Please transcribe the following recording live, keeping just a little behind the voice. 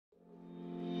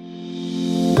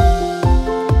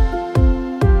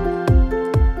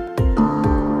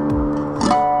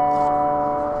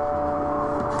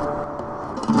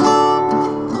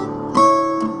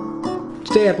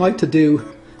like to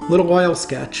do a little oil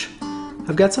sketch,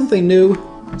 I've got something new,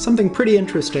 something pretty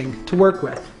interesting to work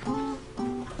with.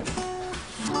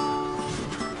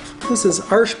 This is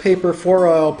Arches paper for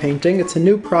oil painting. It's a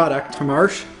new product from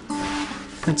Arches.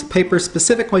 It's a paper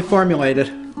specifically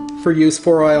formulated for use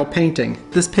for oil painting.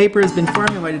 This paper has been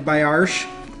formulated by Arches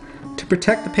to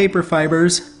protect the paper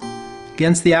fibers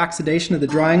against the oxidation of the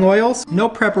drying oils. No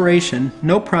preparation,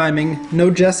 no priming, no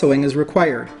gessoing is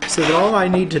required. So that all I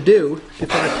need to do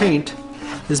before I paint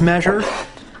is measure,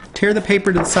 tear the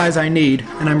paper to the size I need,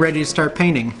 and I'm ready to start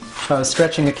painting. If I was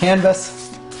stretching a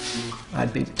canvas,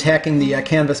 I'd be tacking the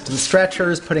canvas to the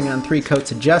stretchers, putting on 3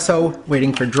 coats of gesso,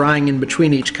 waiting for drying in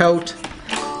between each coat.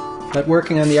 But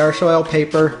working on the Arches oil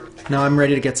paper, now I'm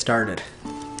ready to get started.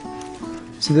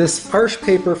 So this Arches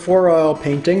paper for oil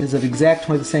painting is of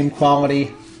exactly the same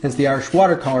quality as the Arches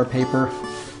watercolor paper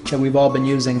that we've all been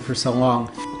using for so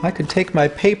long. I could take my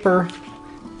paper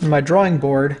and my drawing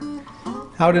board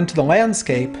out into the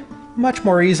landscape much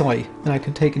more easily than I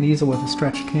could take an easel with a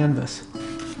stretched canvas.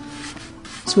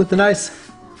 So with the nice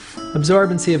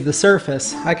absorbency of the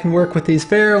surface, I can work with these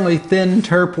fairly thin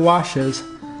terp washes,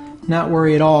 not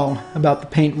worry at all about the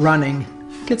paint running.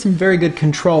 Get some very good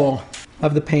control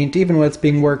of the paint even when it's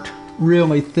being worked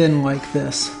really thin like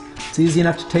this. It's easy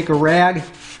enough to take a rag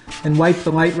and wipe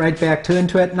the light right back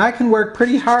into it, and I can work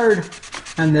pretty hard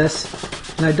on this,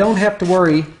 and I don't have to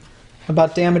worry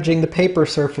about damaging the paper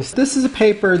surface. This is a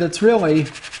paper that's really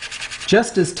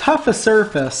just as tough a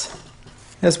surface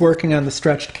as working on the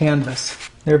stretched canvas.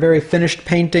 They're very finished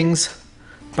paintings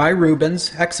by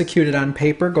Rubens, executed on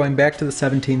paper going back to the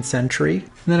 17th century.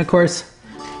 And then of course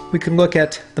we can look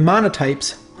at the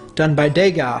monotypes done by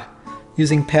Degas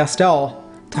using pastel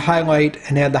to highlight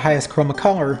and add the highest chroma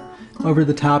color over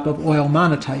the top of oil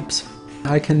monotypes.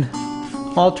 I can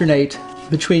alternate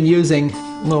between using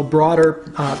a little broader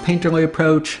painterly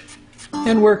approach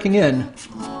and working in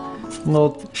a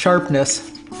little sharpness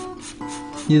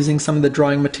using some of the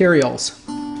drawing materials.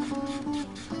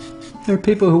 There are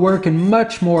people who work in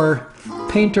much more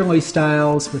painterly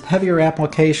styles with heavier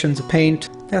applications of paint.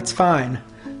 That's fine.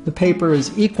 The paper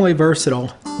is equally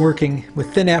versatile, working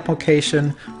with thin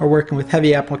application or working with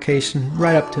heavy application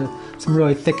right up to some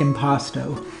really thick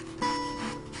impasto.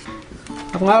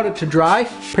 I've allowed it to dry,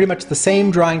 pretty much the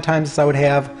same drying times as I would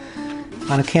have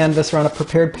on a canvas or on a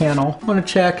prepared panel. I want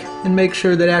to check and make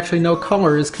sure that actually no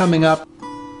color is coming up.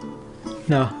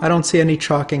 No, I don't see any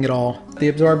chalking at all.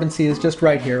 The absorbency is just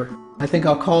right here. I think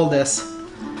I'll call this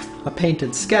a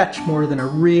painted sketch more than a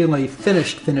really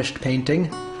finished painting.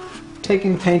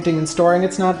 Taking painting and storing,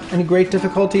 it's not any great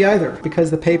difficulty either, because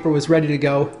the paper was ready to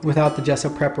go without the gesso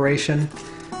preparation.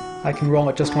 I can roll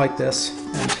it just like this,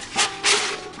 and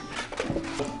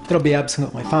it'll be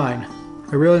absolutely fine.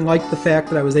 I really like the fact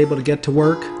that I was able to get to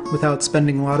work without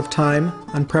spending a lot of time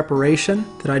on preparation,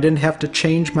 that I didn't have to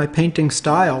change my painting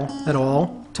style at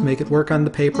all to make it work on the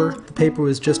paper. The paper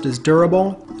was just as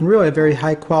durable and really a very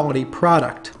high quality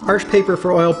product. Arches paper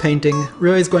for oil painting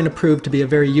really is going to prove to be a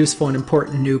very useful and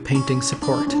important new painting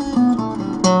support.